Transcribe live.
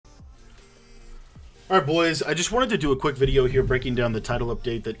All right, boys, I just wanted to do a quick video here breaking down the title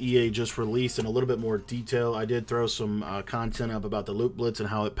update that EA just released in a little bit more detail. I did throw some content up about the Loot Blitz and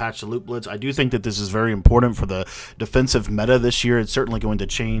how it patched the Loot Blitz. I do think that this is very important for the defensive meta this year. It's certainly going to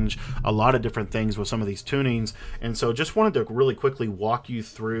change a lot of different things with some of these tunings. And so just wanted to really quickly walk you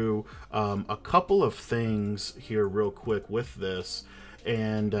through a couple of things here real quick with this.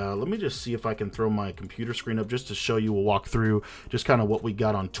 And let me just see if I can throw my computer screen up just to show you a walk through just kind of what we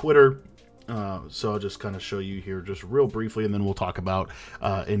got on Twitter. So I'll just kind of show you here just real briefly, and then we'll talk about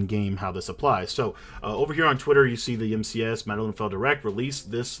in-game how this applies. So over here on Twitter, you see the MCS, Madden NFL Direct,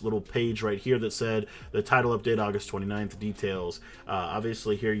 released this little page right here that said the title update August 29th details.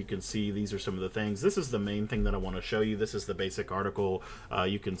 Obviously here you can see these are some of the things. This is the main thing that I want to show you. This is the basic article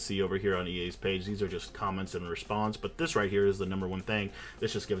you can see over here on EA's page. These are just comments and response, but this right here is the #1 thing.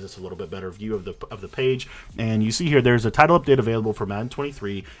 This just gives us a little bit better view of the page. And you see here there's a title update available for Madden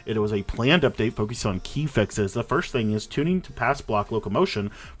 23. It was a planned update focused on key fixes. The first thing is tuning to pass block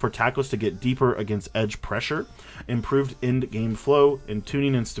locomotion for tackles to get deeper against edge pressure, improved end-game flow, and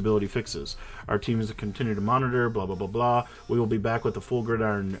tuning and stability fixes. Our team is to continue to monitor, blah, blah, blah, blah. We will be back with the full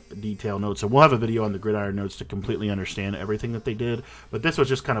gridiron detail notes. So we'll have a video on the gridiron notes to completely understand everything that they did. But this was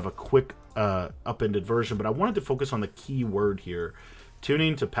just kind of a quick upended version. But I wanted to focus on the key word here.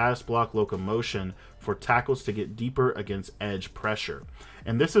 Tuning to pass block locomotion for tackles to get deeper against edge pressure.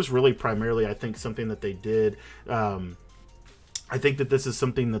 And this is really primarily, I think, something that they did. I think that this is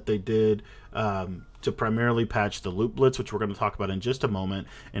something that they did to primarily patch the Loot Blitz, which we're going to talk about in just a moment.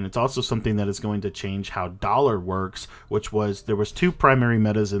 And it's also something that is going to change how dollar works, which was there was two primary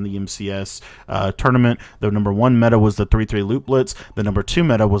metas in the MCS tournament. The #1 meta was the 3-3 Loot Blitz. The #2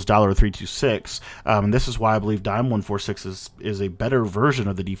 meta was $326. And this is why I believe Dime 146 is a better version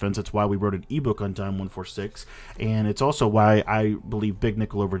of the defense. It's why we wrote an ebook on Dime 146. And it's also why I believe Big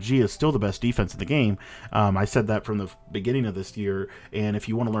Nickel over G is still the best defense in the game. I said that from the beginning of this year. And if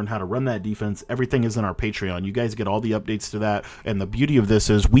you want to learn how to run that defense, everything is in our Patreon. You guys get all the updates to that. And the beauty of this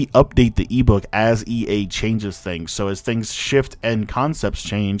is we update the ebook as EA changes things. So as things shift and concepts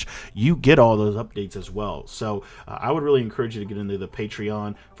change, you get all those updates as well. So I would really encourage you to get into the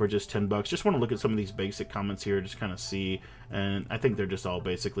Patreon for just $10. Just want to look at some of these basic comments here, just kind of see. And I think they're just all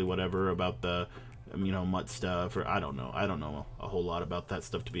basically whatever about the MUT stuff, or I don't know a whole lot about that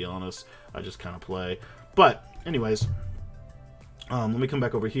stuff, to be honest. I just kind of play. But anyways, let me come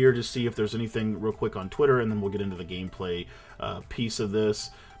back over here to see if there's anything real quick on Twitter, and then we'll get into the gameplay piece of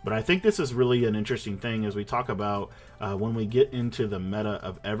this. But I think this is really an interesting thing as we talk about when we get into the meta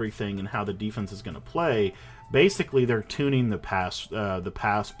of everything and how the defense is going to play. Basically, they're tuning the pass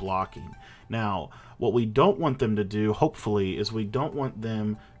blocking. Now, what we don't want them to do, hopefully, is we don't want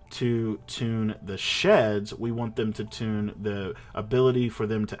them to tune the sheds. We want them to tune the ability for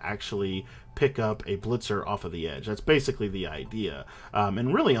them to actually pick up a blitzer off of the edge. That's basically the idea.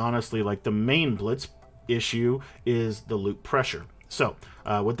 And really, honestly, like the main blitz issue is the loop pressure. So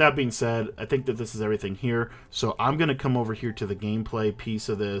with that being said, I think that this is everything here. So I'm going to come over here to the gameplay piece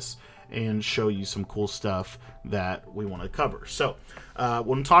of this and show you some cool stuff that we want to cover. So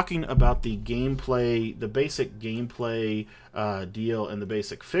when I'm talking about the gameplay, the basic gameplay deal and the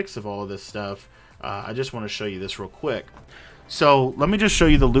basic fix of all of this stuff, I just want to show you this real quick. So let me just show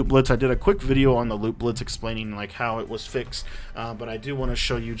you the Loot Blitz. I did a quick video on the Loot Blitz explaining like how it was fixed, but I do want to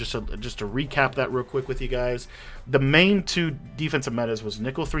show you just to recap that real quick with you guys. The main two defensive metas was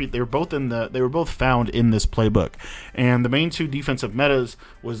nickel 3. They were both found in this playbook, and the main two defensive metas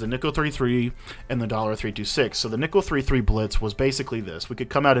was the nickel 3-3 and the $326. So the nickel 3-3 blitz was basically this: we could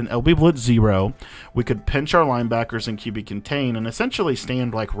come out in LB blitz 0, we could pinch our linebackers in QB contain, and essentially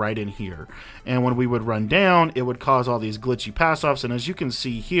stand like right in here. And when we would run down, it would cause all these glitchy pass-offs, and as you can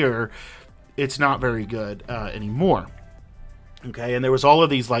see here, it's not very good anymore. Okay, and there was all of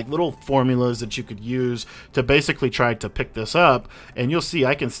these like little formulas that you could use to basically try to pick this up, and you'll see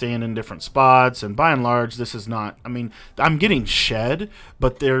I can stand in different spots, and by and large this is not, I mean, I'm getting shed,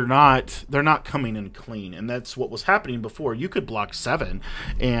 but they're not coming in clean. And that's what was happening before. You could block 7,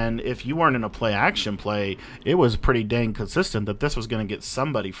 and if you weren't in a play action play, it was pretty dang consistent that this was going to get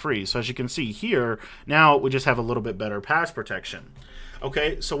somebody free. So as you can see here, now we just have a little bit better pass protection.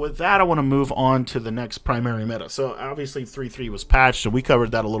 Okay, so with that, I want to move on to the next primary meta. So obviously 3-3 was patched, so we covered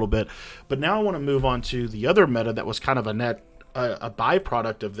that a little bit. But now I want to move on to the other meta that was kind of a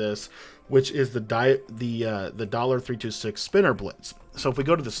byproduct of this, which is the $326 spinner blitz. So if we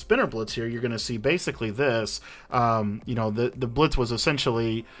go to the spinner blitz here, you're going to see basically this. The blitz was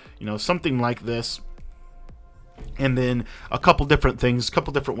essentially, something like this. And then a couple different things, a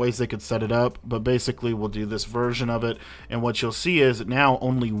couple different ways they could set it up. But basically, we'll do this version of it. And what you'll see is now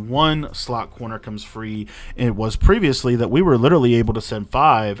only one slot corner comes free. It was previously that we were literally able to send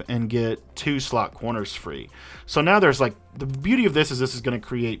 5 and get 2 slot corners free. So now there's like, the beauty of this is going to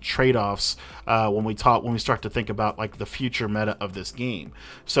create trade-offs when we start to think about like the future meta of this game.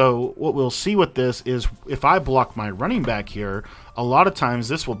 So what we'll see with this is if I block my running back here, a lot of times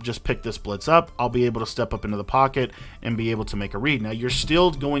this will just pick this blitz up. I'll be able to step up into the pocket and be able to make a read. Now you're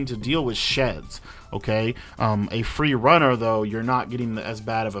still going to deal with sheds. Okay, a free runner though, you're not getting as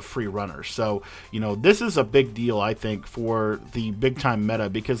bad of a free runner. So this is a big deal, I think, for the big time meta,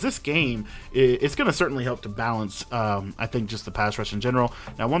 because this game it's going to certainly help to balance I think just the pass rush in general.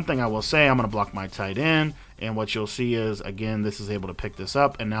 Now one thing I will say, I'm going to block my tight end, and what you'll see is, again, this is able to pick this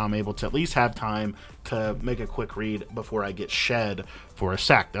up, and now I'm able to at least have time to make a quick read before I get shed for a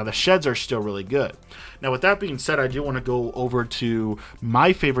sack. Now the sheds are still really good. Now with that being said, I do want to go over to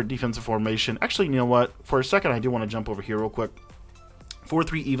my favorite defensive formation. Actually, you know what? For a second, I do want to jump over here real quick.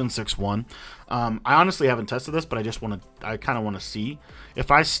 4-3 even 6-1. I honestly haven't tested this, but I kind of want to see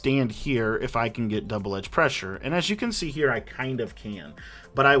if I stand here, if I can get double edge pressure. And as you can see here, I kind of can.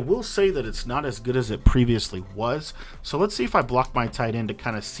 But I will say that it's not as good as it previously was. So let's see if I block my tight end to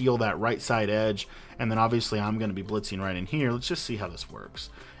kind of seal that right side edge. And then obviously I'm going to be blitzing right in here. Let's just see how this works.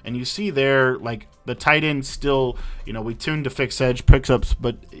 And you see there, like the tight end still, we tuned to fix edge picks ups,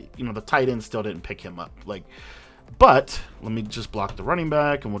 but the tight end still didn't pick him up. But let me just block the running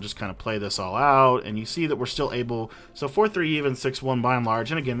back, and we'll just kind of play this all out. And you see that we're still able. So 4-3 even 6-1 by and large.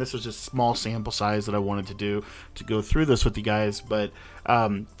 And again, this was just small sample size that I wanted to do to go through this with you guys. But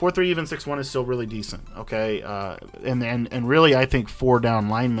 4-3 even 6-1 is still really decent. Okay, and really, I think 4 down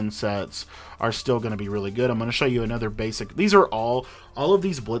lineman sets are still going to be really good. I'm going to show you another basic. These are all of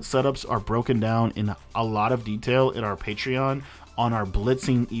these blitz setups are broken down in a lot of detail in our Patreon, on our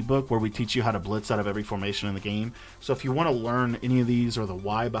blitzing ebook, where we teach you how to blitz out of every formation in the game. So if you want to learn any of these, or the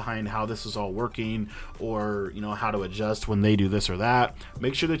why behind how this is all working, or how to adjust when they do this or that,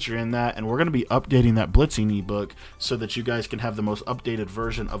 make sure that you're in that. And we're going to be updating that blitzing ebook so that you guys can have the most updated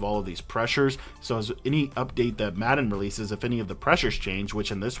version of all of these pressures. So as any update that Madden releases, if any of the pressures change,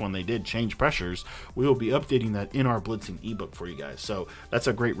 which in this one they did change pressures, we will be updating that in our blitzing ebook for you guys. So that's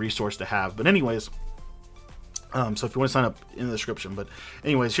a great resource to have. But anyways, so if you want to sign up, in the description. But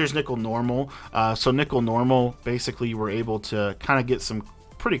anyways, here's nickel normal. So nickel normal, basically you were able to kind of get some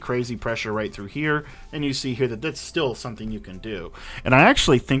pretty crazy pressure right through here, and you see here that that's still something you can do. And I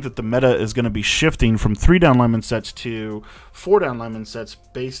actually think that the meta is going to be shifting from 3 down lineman sets to 4 down lineman sets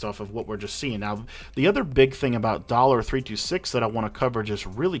based off of what we're just seeing. Now the other big thing about $326 that I want to cover just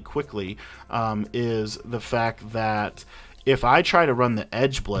really quickly is the fact that if I try to run the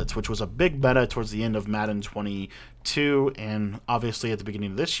edge blitz, which was a big meta towards the end of Madden 22, and obviously at the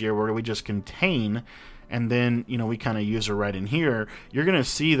beginning of this year, where we just contain, and then we kind of use her right in here, you're going to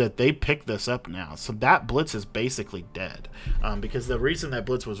see that they pick this up now. So that blitz is basically dead, because the reason that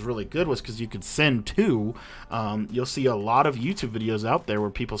blitz was really good was because you could send 2. You'll see a lot of YouTube videos out there where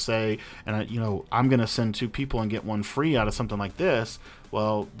people say, and I'm going to send 2 people and get 1 free out of something like this.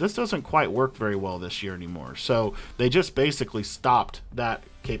 Well, this doesn't quite work very well this year anymore. So they just basically stopped that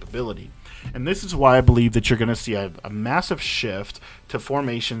capability. And this is why I believe that you're going to see a massive shift to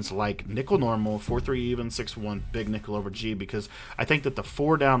formations like nickel normal, 4-3 even, 6-1, big nickel over G, because I think that the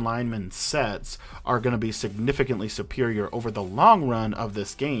 4 down lineman sets are going to be significantly superior over the long run of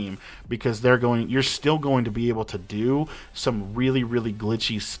this game, because you're still going to be able to do some really, really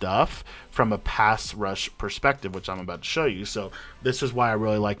glitchy stuff from a pass rush perspective, which I'm about to show you. So this is why I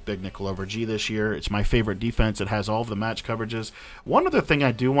really like big nickel over G this year. It's my favorite defense. It has all of the match coverages. One other thing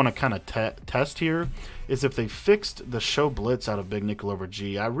I do want to kind of test here is if they fixed the show blitz out of big nickel over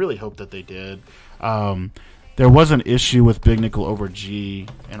G. I really hope that they did. There was an issue with big nickel over G,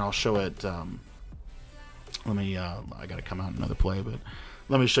 and I'll show it. Let me, I got to come out another play, but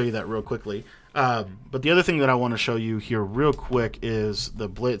let me show you that real quickly. But the other thing that I want to show you here real quick is the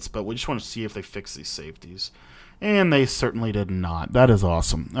blitz, but we just want to see if they fix these safeties. And they certainly did not. That is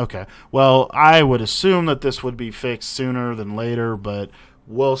awesome. Okay, well, I would assume that this would be fixed sooner than later, but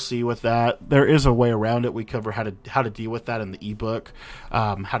we'll see with that. There is a way around it. We cover how to deal with that in the ebook,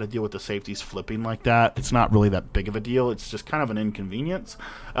 how to deal with the safeties flipping like that. It's not really that big of a deal. It's just kind of an inconvenience.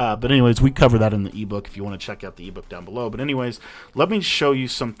 But anyways, we cover that in the ebook if you want to check out the ebook down below. But anyways, let me show you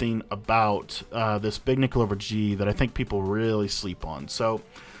something about this big nickel over G that I think people really sleep on. So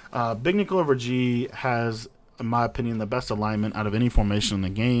big nickel over G has in my opinion, the best alignment out of any formation in the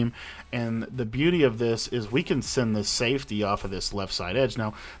game. And the beauty of this is we can send this safety off of this left side edge.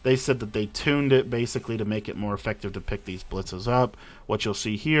 Now, they said that they tuned it basically to make it more effective to pick these blitzes up. What you'll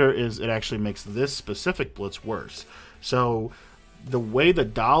see here is it actually makes this specific blitz worse. So the way the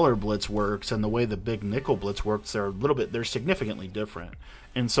dollar blitz works and the way the big nickel blitz works, they're significantly different.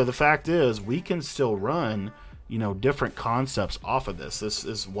 And so the fact is, we can still run, you know, different concepts off of this. This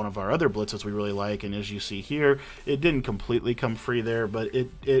is one of our other blitzes we really like, and as you see here, it didn't completely come free there, but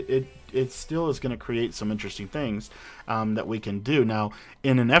it still is going to create some interesting things that we can do. Now,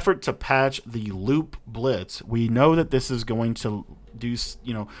 in an effort to patch the loop blitz, we know that this is going to do,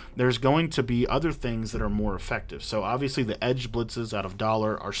 you know, there's going to be other things that are more effective. So obviously the edge blitzes out of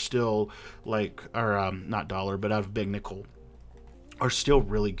dollar are still like, or not dollar, but out of big nickel, are still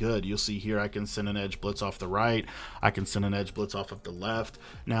really good. You'll see here I can send an edge blitz off the right. I can send an edge blitz off of the left.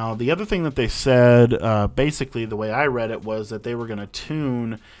 Now, the other thing that they said, basically the way I read it, was that they were going to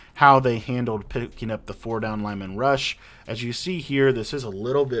tune how they handled picking up the 4-down lineman rush. As you see here, this is a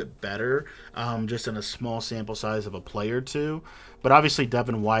little bit better, just in a small sample size of a play or two. But obviously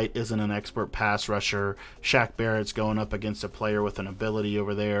Devin White isn't an expert pass rusher. Shaq Barrett's going up against a player with an ability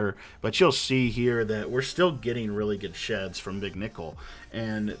over there. But you'll see here that we're still getting really good sheds from big nickel.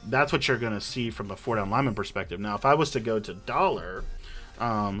 And that's what you're going to see from a 4-down lineman perspective. Now, if I was to go to dollar,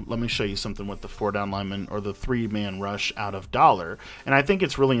 let me show you something with the 4-down lineman or the 3-man rush out of dollar. And I think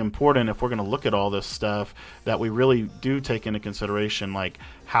it's really important, if we're going to look at all this stuff, that we really do take into consideration, like,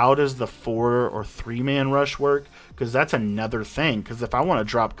 how does the 4 or 3-man rush work? Because that's another thing. Because if I want to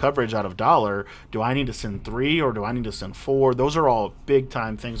drop coverage out of dollar, do I need to send 3 or do I need to send 4? Those are all big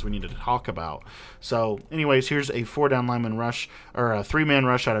time things we need to talk about. So anyways, here's a 4-down lineman rush, or a 3-man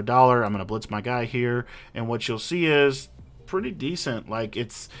rush out of dollar. I'm going to blitz my guy here, and what you'll see is pretty decent. Like,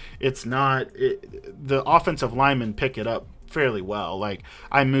 the offensive linemen pick it up fairly well. Like,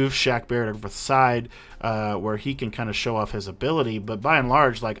 I move Shaq Barrett over the side where he can kind of show off his ability, but by and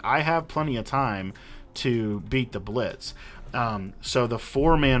large, like, I have plenty of time to beat the blitz. So the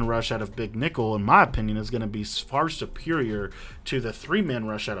 4-man rush out of big nickel, in my opinion, is going to be far superior to the 3-man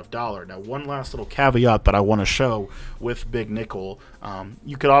rush out of dollar. Now, one last little caveat that I want to show with big nickel,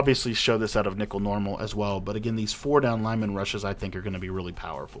 you could obviously show this out of nickel normal as well, but again, these 4-down lineman rushes I think are going to be really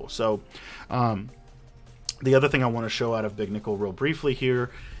powerful. So the other thing I want to show out of big nickel real briefly here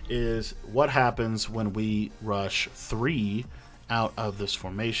is what happens when we rush 3 out of this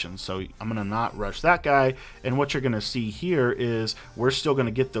formation. So I'm going to not rush that guy, and what you're going to see here is we're still going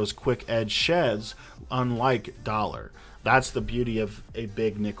to get those quick edge sheds, unlike dollar. That's the beauty of a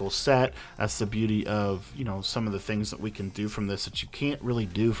big nickel set. That's the beauty of, you know, some of the things that we can do from this that you can't really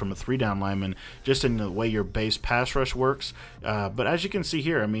do from a 3-down lineman, just in the way your base pass rush works. But as you can see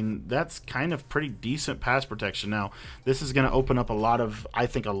here, I mean, that's kind of pretty decent pass protection. Now, this is going to open up I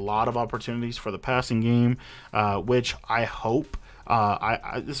think a lot of opportunities for the passing game, which I hope.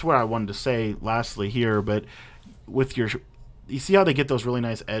 This is what I wanted to say lastly here, but with you see how they get those really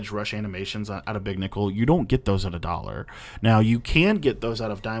nice edge rush animations out of big nickel? You don't get those out of dollar. Now, you can get those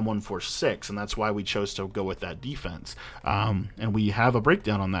out of dime 146, and that's why we chose to go with that defense. And we have a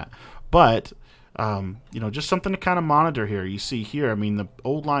breakdown on that. But you know, just something to kind of monitor here. You see here, I mean, the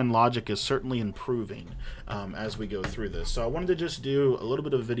old line logic is certainly improving as we go through this. So I wanted to just do a little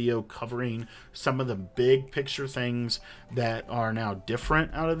bit of video covering some of the big picture things that are now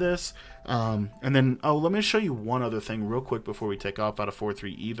different out of this. And then, let me show you one other thing real quick before we take off out of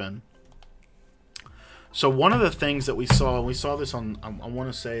 4-3 even. So one of the things that we saw this on, I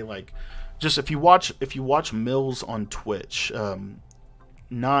want to say, like, just if you watch Mills on Twitch,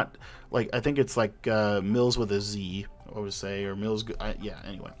 not like, I think it's like Mills with a Z, I would say, or Mills. Yeah,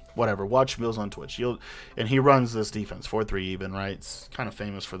 anyway, whatever. Watch Mills on Twitch. And he runs this defense 4-3 even, right? It's kind of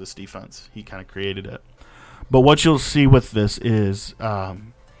famous for this defense. He kind of created it. But what you'll see with this is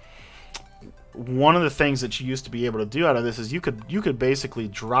one of the things that you used to be able to do out of this is you could basically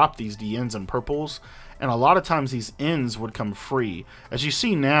drop these DNs and purples, and a lot of times these ends would come free. As you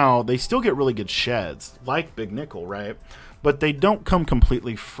see now, they still get really good sheds, like big nickel, right? But they don't come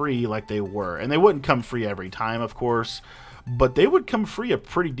completely free like they were. And they wouldn't come free every time, of course, but they would come free a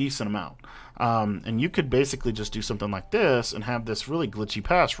pretty decent amount. And you could basically just do something like this and have this really glitchy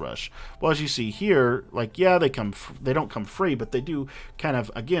pass rush. Well, as you see here, like, yeah, they don't come free, but they do kind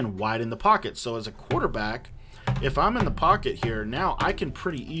of, again, widen the pocket. So as a quarterback, if I'm in the pocket here, now I can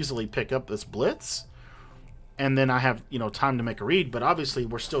pretty easily pick up this blitz, and then I have, you know, time to make a read, but obviously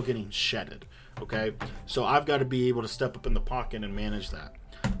we're still getting shedded. Okay, so I've got to be able to step up in the pocket and manage that.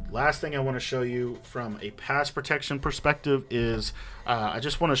 Last thing I want to show you from a pass protection perspective is I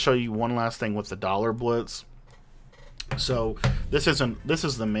just want to show you one last thing with the dollar blitz. So this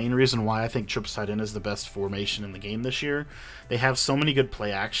is the main reason why I think trips tight end is the best formation in the game this year. They have so many good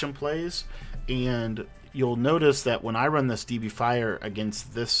play action plays, and you'll notice that when I run this DB Fire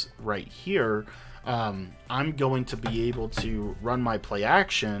against this right here, I'm going to be able to run my play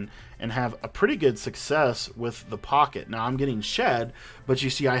action and have a pretty good success with the pocket. Now I'm getting shed, but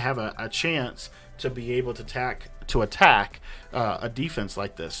you see I have a chance to be able to attack a defense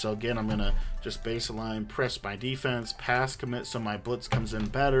like this. So again, I'm gonna just baseline press my defense, pass commit, so my blitz comes in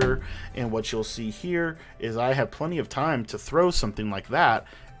better. And what you'll see here is I have plenty of time to throw something like that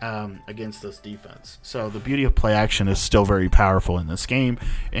against this defense. So the beauty of play action is still very powerful in this game.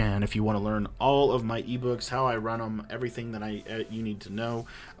 And if you want to learn all of my ebooks, how I run them, everything that you need to know,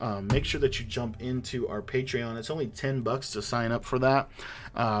 make sure that you jump into our Patreon. It's only $10 to sign up for that.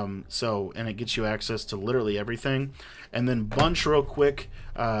 And it gets you access to literally everything. And then bunch real quick,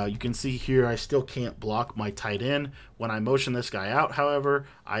 you can see here I still can't block my tight end. When I motion this guy out, however,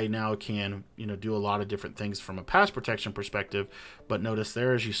 I now can do a lot of different things from a pass protection perspective. But notice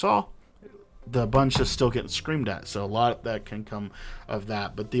there, as you saw, the bunch is still getting screamed at, so a lot that can come of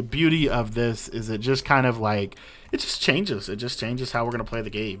that. But the beauty of this is it just kind of like it just changes how we're going to play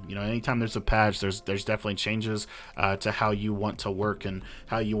the game. Anytime there's a patch, there's definitely changes to how you want to work and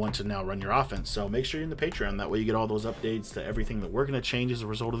how you want to now run your offense. So make sure you're in the Patreon, that way you get all those updates to everything that we're going to change as a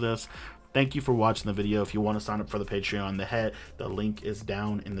result of this. Thank you for watching the video. If you want to sign up for the Patreon, the link is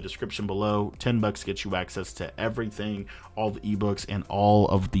down in the description below. $10 gets you access to everything, all the ebooks, and all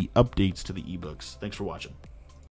of the updates to the ebooks. Thanks for watching.